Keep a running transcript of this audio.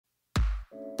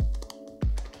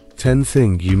10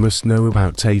 things you must know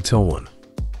about Tay Tawan.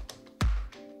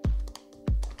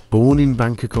 Born in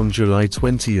Bangkok on July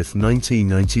 20,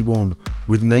 1991,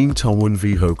 with name Tawan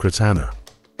Vihokratana,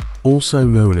 also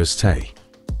known as Tay.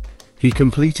 He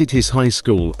completed his high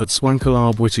school at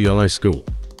Swankalab Wityalaya School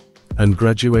and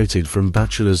graduated from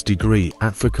bachelor's degree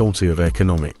at Faculty of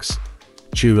Economics,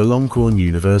 Chulalongkorn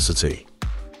University.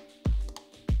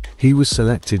 He was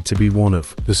selected to be one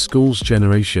of the school's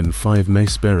Generation 5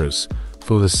 mace bearers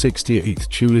for the 68th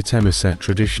Chula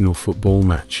traditional football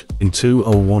match in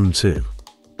 2012.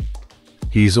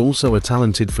 He is also a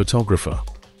talented photographer.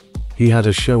 He had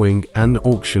a showing and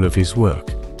auction of his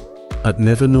work at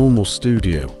Never Normal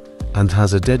Studio and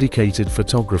has a dedicated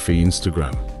photography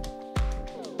Instagram.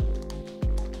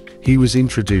 He was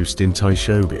introduced in Thai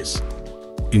showbiz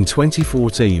in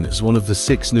 2014 as one of the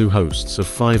 6 new hosts of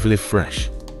 5 Live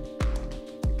Fresh.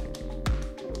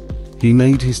 He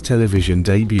made his television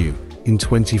debut in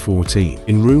 2014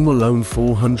 in Room Alone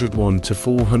 401 to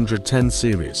 410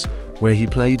 series, where he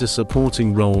played a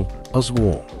supporting role as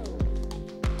War.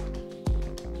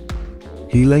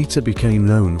 He later became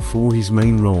known for his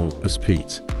main role as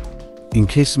Pete in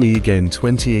Kiss Me Again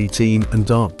 2018 and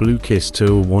Dark Blue Kiss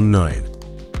 2019.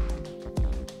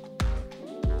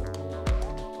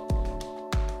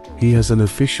 He has an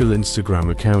official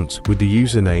Instagram account with the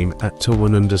username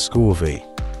 @Tawan_V,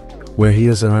 where he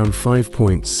has around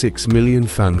 5.6 million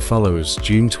fan followers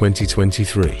June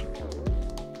 2023.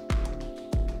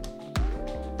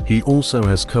 He also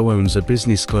co-owns a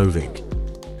business clothing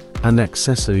and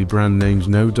accessory brand named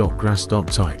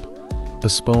No.Grass.Type, a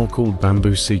spa called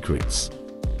Bamboo Secrets,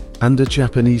 and a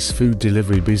Japanese food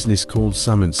delivery business called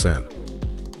Salmon-san.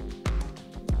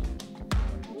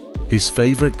 His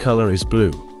favorite color is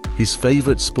blue. His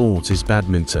favorite sport is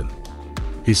badminton.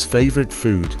 His favorite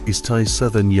food is Thai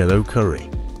Southern yellow curry.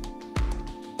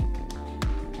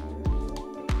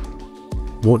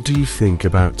 What do you think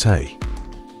about Tay?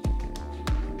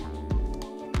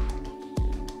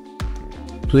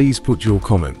 Please put your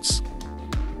comments.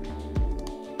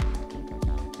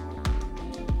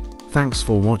 Thanks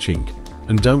for watching,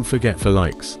 and don't forget for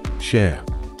likes, share,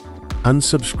 and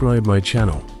subscribe my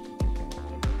channel.